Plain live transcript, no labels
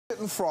it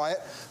and fry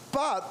it,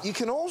 but you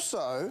can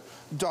also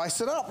dice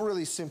it up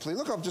really simply.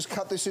 Look, I've just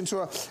cut this into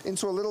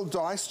a little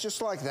dice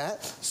just like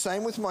that.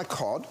 Same with my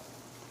cod.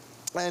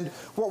 And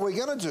what we're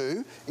going to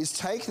do is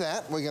take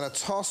that, we're going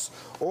to toss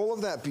all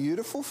of that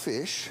beautiful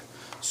fish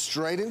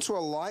straight into a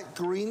light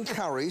green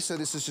curry. So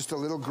this is just a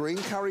little green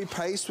curry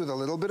paste with a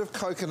little bit of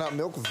coconut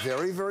milk.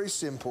 Very, very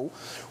simple.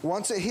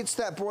 Once it hits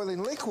that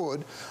boiling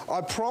liquid, I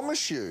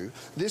promise you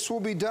this will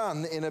be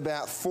done in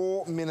about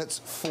 4 minutes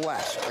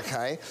flat,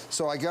 okay?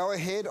 So I go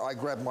ahead, I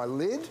grab my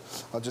lid.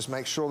 I'll just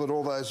make sure that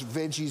all those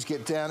veggies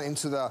get down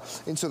into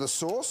the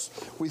sauce.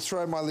 We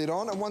throw my lid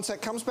on, and once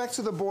that comes back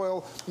to the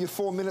boil, you're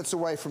 4 minutes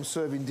away from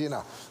serving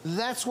dinner.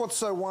 That's what's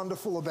so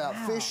wonderful about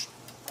fish.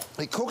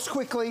 It cooks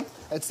quickly.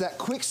 It's that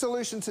quick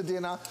solution to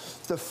dinner.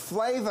 The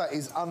flavour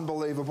is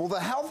unbelievable. The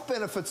health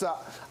benefits are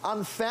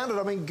unfounded.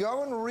 I mean,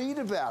 go and read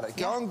about it.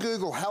 Go and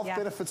Google health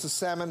benefits of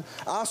salmon.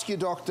 Ask your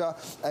doctor.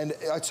 And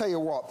I tell you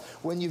what,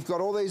 when you've got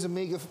all these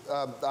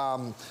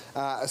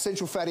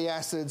essential fatty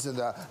acids and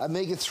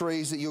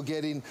omega-3s that you're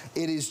getting,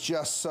 it is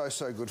just so,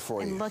 so good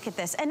for you. And look at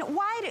this. And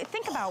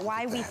think about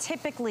why we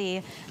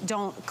typically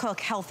don't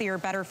cook healthier,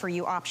 better for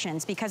you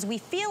options, because we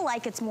feel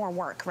like it's more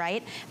work,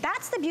 right?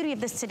 That's the beauty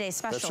of this Today's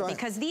Special,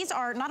 because these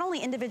are not only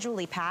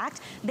individually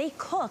packed, they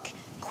cook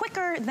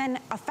quicker than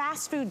a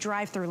fast food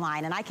drive-through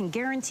line, and I can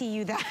guarantee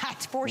you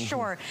that for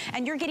sure.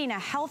 And you're getting a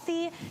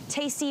healthy,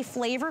 tasty,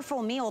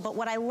 flavorful meal. But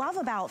what I love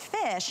about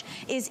fish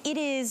is it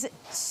is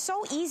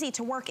so easy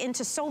to work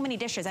into so many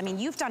dishes. I mean,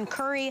 you've done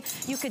curry,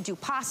 you could do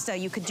pasta,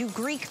 you could do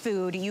Greek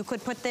food, you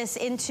could put this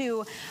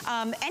into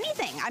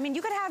anything. I mean,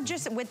 you could have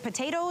just with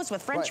potatoes,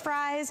 with French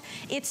fries.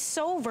 It's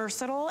so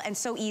versatile and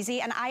so easy.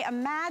 And I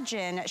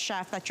imagine,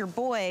 Chef, that your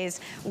boys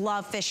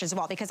love fish as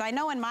well, because I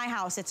know in my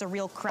house it's a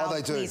real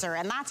crowd pleaser,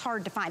 and that's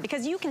hard to find,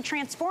 because you can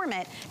transform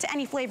it to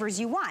any flavors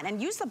you want.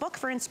 And use the book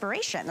for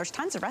inspiration. There's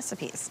tons of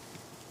recipes.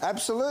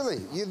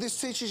 Absolutely.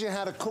 This teaches you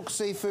how to cook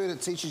seafood,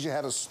 it teaches you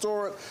how to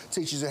store it,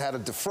 teaches you how to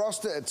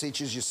defrost it, it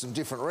teaches you some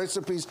different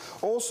recipes,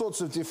 all sorts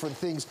of different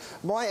things.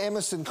 My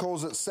Emerson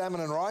calls it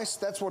salmon and rice.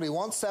 That's what he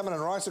wants, salmon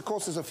and rice. Of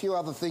course, there's a few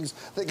other things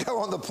that go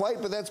on the plate,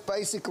 but that's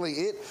basically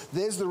it.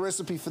 There's the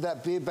recipe for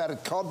that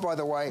beer-battered cod, by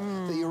the way,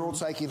 that you're all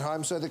taking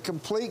home. So the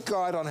complete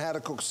guide on how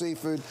to cook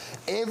seafood.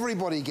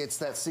 Everybody gets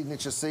that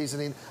signature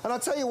seasoning. And I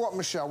tell you what,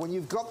 Michelle, when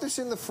you've got this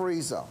in the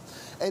freezer,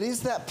 it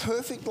is that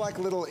perfect, like,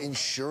 little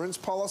insurance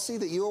policy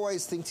that you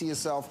always think to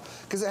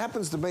yourself, because it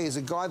happens to me as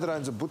a guy that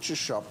owns a butcher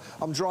shop.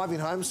 I'm driving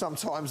home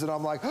sometimes and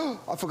I'm like, oh,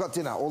 I forgot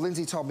dinner, or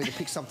Lindsay told me to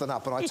pick something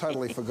up and I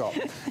totally forgot.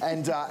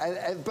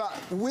 But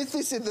with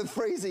this in the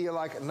freezer, you're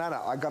like, no,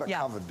 I got it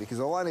covered, because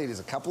all I need is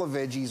a couple of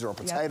veggies or a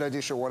potato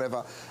dish or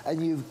whatever,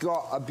 and you've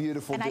got a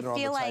beautiful dinner on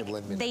the table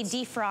in minutes. They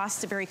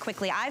defrost very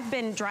quickly. I've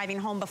been driving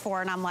home before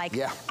and I'm like,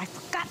 I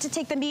forgot to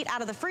take the meat out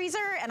of the freezer,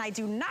 and I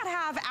do not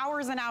have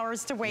hours and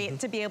hours to wait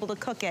to be able to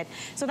cook it.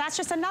 So that's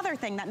just another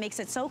thing that makes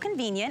it so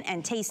convenient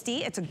and tasty.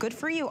 It's a good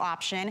for you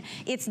option.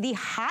 It's the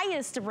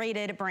highest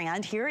rated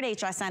brand here at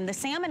HSN. The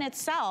salmon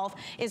itself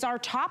is our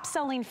top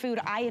selling food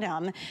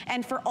item,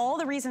 and for all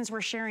the reasons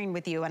we're sharing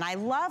with you. And I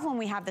love when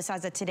we have this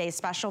as a Today's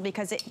Special,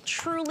 because it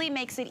truly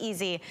makes it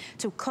easy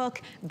to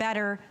cook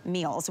better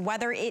meals.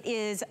 Whether it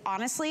is,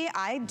 honestly,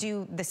 I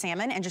do the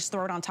salmon and just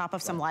throw it on top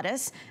of some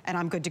lettuce and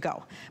I'm good to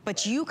go.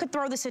 But you could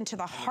throw this into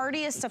the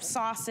heartiest of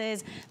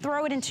sauces,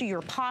 throw it into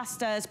your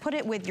pastas, put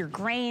it with your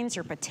grains,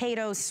 your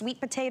potatoes, sweet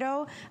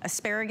potato,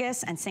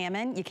 asparagus, and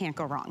salmon. You can't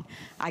go wrong.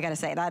 I gotta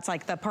say, that's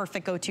like the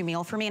perfect go-to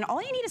meal for me. And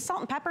all you need is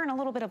salt and pepper and a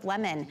little bit of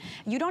lemon.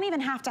 You don't even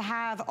have to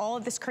have all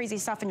of this crazy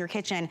stuff in your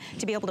kitchen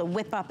to be able to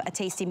whip up a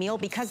tasty meal,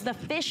 because the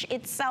fish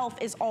itself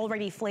is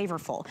already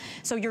flavorful.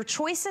 So your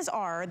choices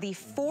are the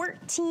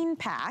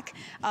 14-pack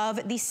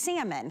of the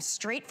salmon,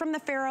 straight from the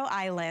Faroe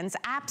Islands.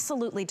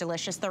 Absolutely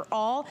delicious. They're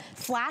all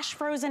flash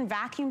frozen,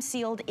 vacuum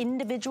sealed,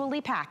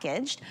 individually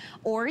packaged.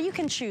 Or you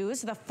can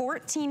choose the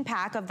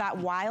 14-pack of that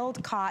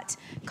wild caught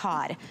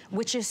cod,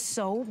 which is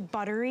so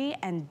buttery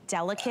and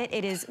delicate.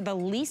 It is the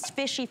least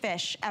fishy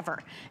fish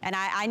ever. And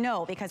I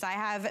know, because I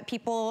have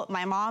people,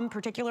 my mom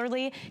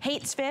particularly,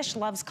 hates fish,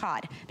 loves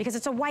cod, because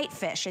it's a white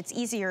fish. It's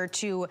easier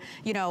to,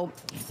 you know,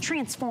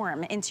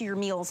 transform into your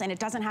meals, and it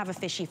doesn't have a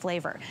fishy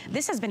flavor.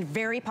 This has been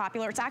very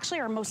popular. It's actually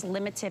our most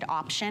limited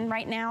option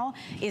right now,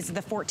 is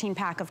the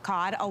 14-pack of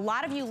cod. A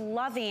lot of you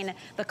loving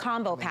the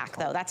combo pack,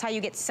 though. That's how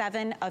you get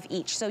 7 of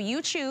each. So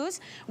you choose.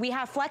 We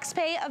have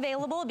FlexPay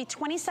available. It'll be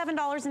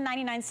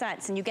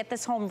 $27.99, and you get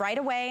this home right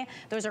away.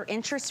 Those are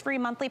interest-free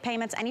monthly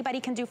payments. Anybody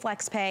can do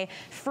FlexPay.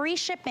 Free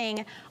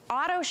shipping.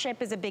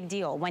 AutoShip is a big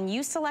deal. When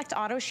you select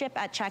AutoShip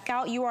at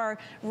checkout, you are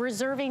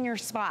reserving your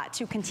spot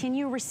to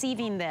continue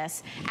receiving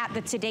this at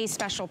the Today's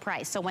Special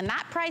price. So when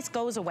that price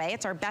goes away,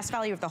 it's our best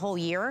value of the whole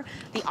year.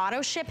 The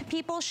AutoShip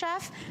people,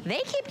 Chef, they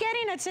keep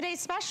getting a Today's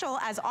Special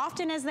as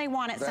often as they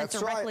want it sent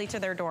directly to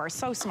their door.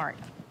 So smart.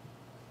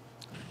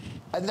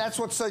 And that's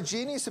what's so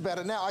genius about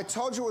it. Now, I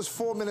told you it was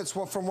 4 minutes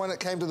from when it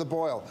came to the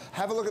boil.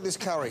 Have a look at this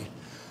curry.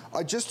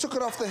 I just took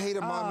it off the heat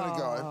a moment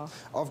ago.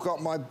 I've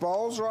got my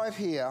bowls right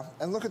here,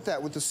 and look at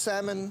that, with the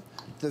salmon,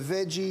 the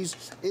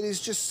veggies. It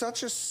is just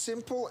such a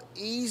simple,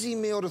 easy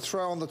meal to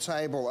throw on the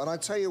table. And I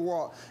tell you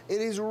what, it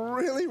is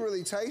really,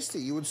 really tasty.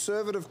 You would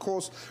serve it, of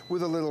course,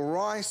 with a little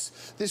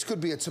rice. This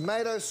could be a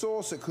tomato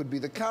sauce. It could be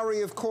the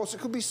curry, of course. It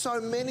could be so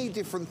many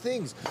different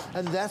things.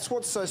 And that's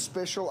what's so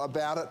special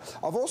about it.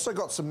 I've also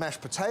got some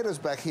mashed potatoes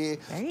back here,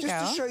 just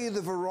to show you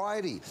the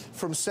variety,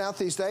 from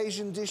Southeast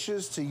Asian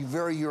dishes to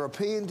very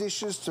European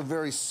dishes to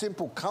very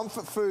simple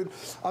comfort food.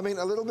 I mean,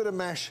 a little bit of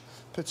mashed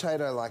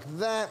potato like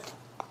that.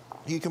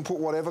 You can put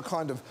whatever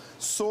kind of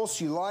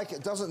sauce you like.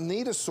 It doesn't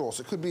need a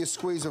sauce. It could be a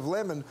squeeze of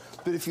lemon,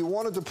 but if you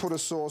wanted to put a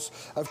sauce,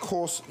 of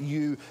course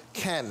you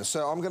can.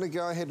 So I'm going to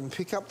go ahead and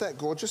pick up that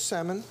gorgeous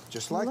salmon,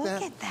 just like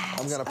that. Look at that.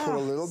 I'm going to put a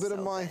little bit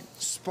of my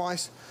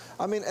spice.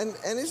 I mean, and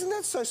isn't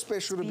that so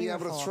special to be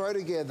able to throw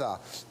together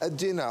a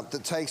dinner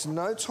that takes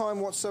no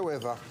time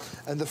whatsoever,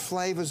 and the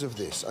flavors of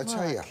this, I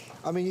tell you.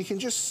 I mean, you can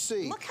just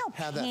see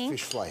how that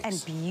fish flakes.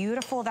 And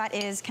beautiful that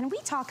is. Can we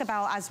talk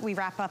about, as we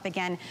wrap up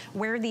again,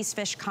 where these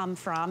fish come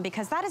from?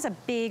 Because that is a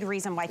big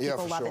reason why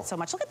people love it so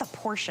much. Look at the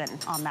portion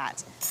on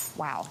that.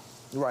 Wow.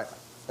 Right.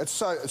 It's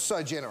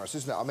so generous,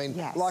 isn't it? I mean,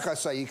 like I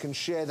say, you can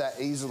share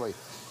that easily.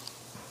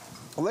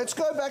 Let's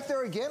go back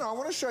there again. I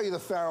want to show you the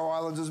Faroe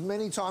Islands as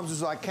many times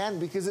as I can,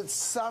 because it's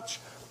such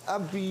a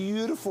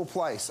beautiful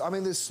place. I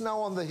mean, there's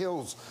snow on the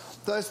hills.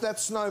 That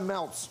snow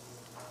melts.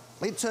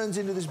 It turns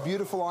into this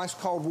beautiful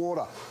ice-cold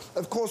water.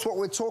 Of course, what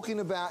we're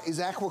talking about is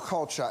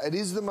aquaculture. It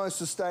is the most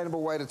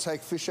sustainable way to take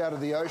fish out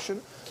of the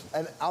ocean,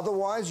 and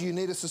otherwise you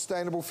need a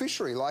sustainable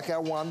fishery like our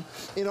one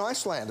in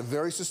Iceland, a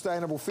very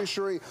sustainable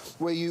fishery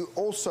where you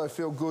also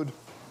feel good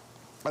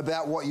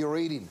about what you're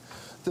eating.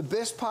 The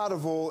best part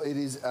of all, it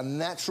is a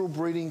natural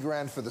breeding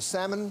ground for the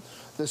salmon.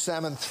 The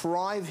salmon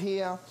thrive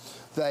here.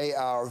 They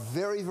are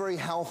very, very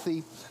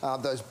healthy.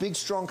 Those big,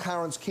 strong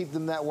currents keep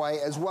them that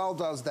way, as well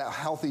does that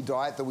healthy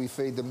diet that we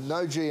feed them.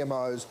 No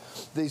GMOs.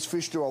 These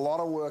fish do a lot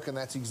of work, and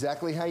that's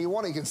exactly how you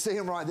want it. You can see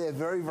them right there,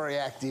 very, very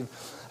active.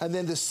 And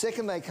then the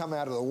second they come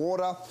out of the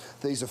water,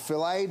 these are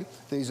filleted,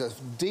 these are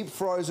deep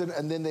frozen,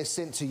 and then they're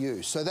sent to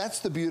you. So that's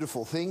the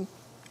beautiful thing.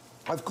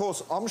 Of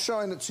course, I'm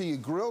showing it to you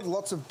grilled,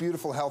 lots of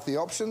beautiful, healthy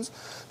options,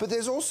 but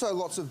there's also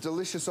lots of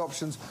delicious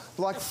options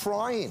like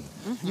frying.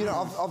 You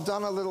know, I've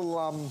done a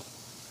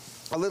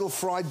little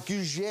fried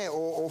gougette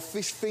or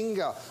fish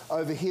finger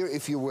over here,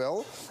 if you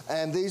will.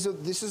 And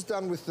this is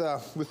done with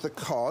the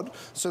cod.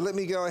 So let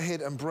me go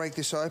ahead and break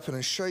this open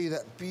and show you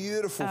that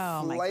beautiful,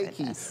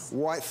 flaky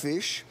white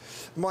fish.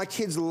 My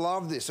kids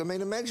love this. I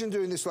mean, imagine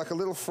doing this like a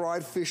little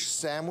fried fish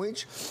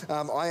sandwich.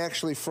 I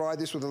actually fry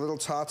this with a little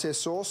tartare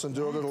sauce and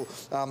do a little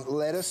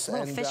lettuce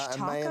and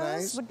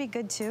mayonnaise. Would be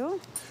good too.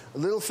 A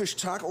little fish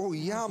taco, oh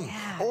yum.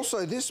 Yeah.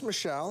 Also this,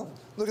 Michelle,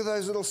 look at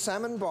those little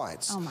salmon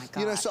bites. Oh my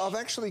gosh. You know, so I've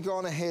actually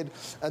gone ahead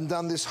and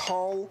done this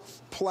whole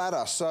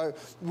platter. So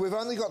we've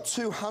only got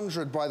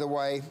 200, by the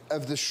way,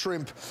 of the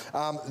shrimp.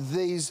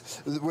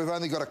 We've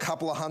only got a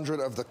couple of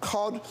hundred of the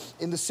cod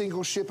in the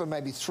single ship, and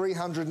maybe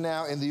 300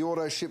 now in the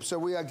auto ship. So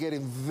we are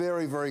getting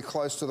very, very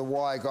close to the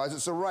wire, guys.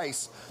 It's a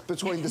race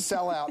between the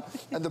sellout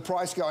and the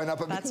price going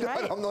up a bit. That's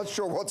right. I'm not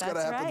sure what's going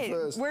to happen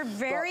first. We're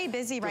very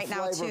busy right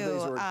now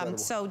too.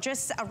 So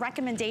just a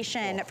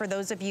recommendation for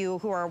those of you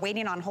who are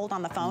waiting on hold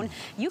on the phone,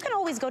 you can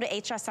always go to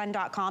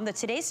hsn.com. The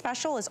Today's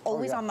Special is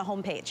always on the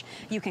homepage.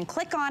 You can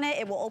click on it,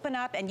 it will open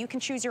up, and you can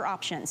choose your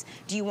options.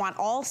 Do you want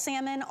all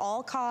salmon,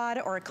 all cod,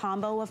 or a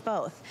combo of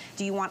both?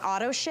 Do you want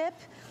auto ship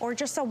or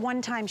just a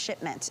one-time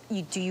shipment?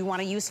 Do you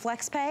want to use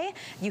FlexPay?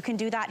 You can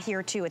do that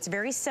here too. It's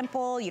very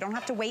simple. You don't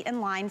have to wait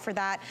in line for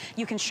that.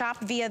 You can shop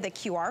via the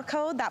QR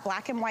code, that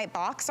black and white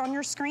box on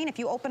your screen. If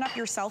you open up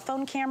your cell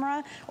phone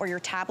camera or your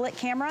tablet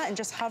camera and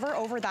just hover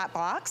over that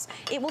box,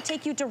 it will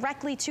take you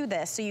directly to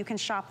this, so you can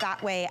shop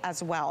that way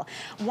as well.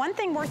 One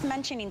thing worth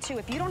mentioning too,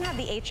 if you don't have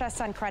the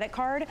HSN credit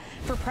card,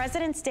 for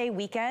President's Day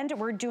weekend,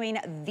 we're doing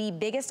the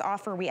biggest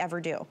offer we ever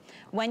do.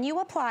 When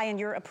you apply and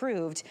you're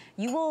approved,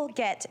 you will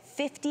get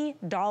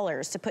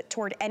 $50 to put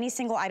toward any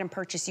single item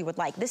purchase you would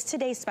like. This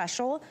Today's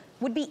Special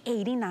would be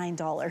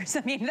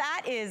 $89. I mean,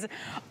 that is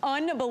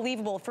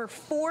unbelievable for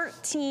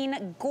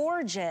 14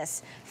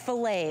 gorgeous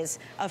fillets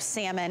of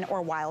salmon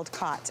or wild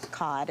caught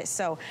cod.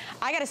 So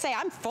I gotta say,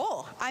 I'm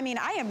full. I mean,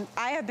 I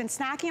have been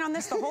snacking on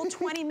this the whole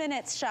 20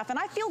 minutes, Chef, and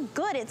I feel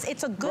good.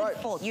 It's a good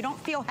full. You don't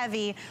feel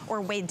heavy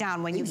or weighed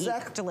down when you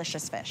eat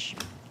delicious fish.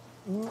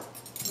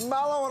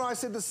 Marlo and I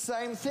said the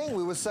same thing.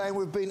 We were saying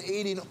we've been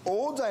eating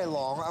all day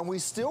long and we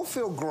still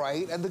feel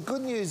great. And the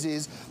good news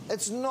is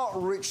it's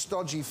not rich,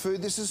 stodgy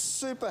food. This is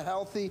super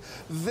healthy,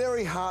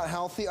 very heart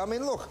healthy. I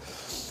mean, look,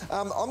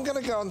 I'm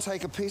going to go and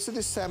take a piece of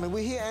this salmon.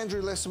 We hear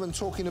Andrew Lesserman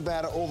talking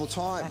about it all the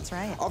time. That's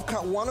right. I've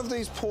cut one of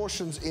these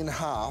portions in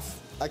half.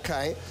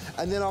 Okay,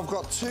 and then I've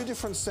got 2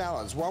 different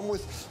salads, one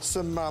with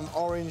some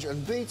orange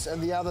and beets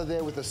and the other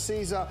there with a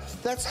Caesar.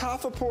 That's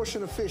half a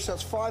portion of fish,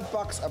 that's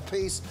 $5 a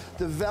piece.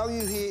 The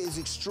value here is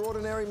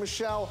extraordinary,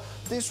 Michelle.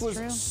 This was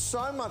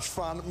so much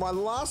fun. My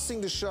last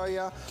thing to show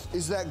you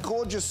is that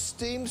gorgeous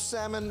steamed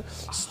salmon,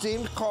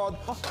 steamed cod.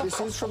 This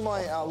is from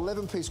my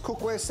 11-piece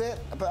cookware set,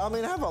 but I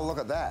mean, have a look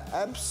at that.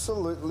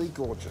 Absolutely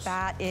gorgeous.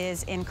 That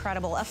is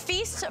incredible. A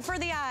feast for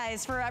the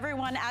eyes for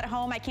everyone at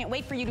home. I can't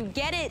wait for you to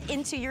get it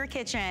into your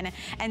kitchen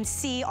and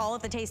see all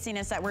of the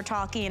tastiness that we're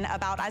talking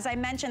about. As I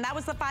mentioned, that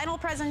was the final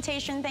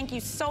presentation. Thank you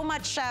so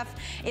much, Chef.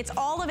 It's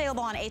all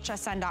available on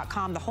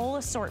hsn.com, the whole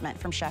assortment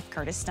from Chef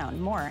Curtis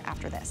Stone. More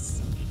after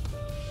this.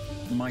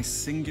 My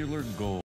singular goal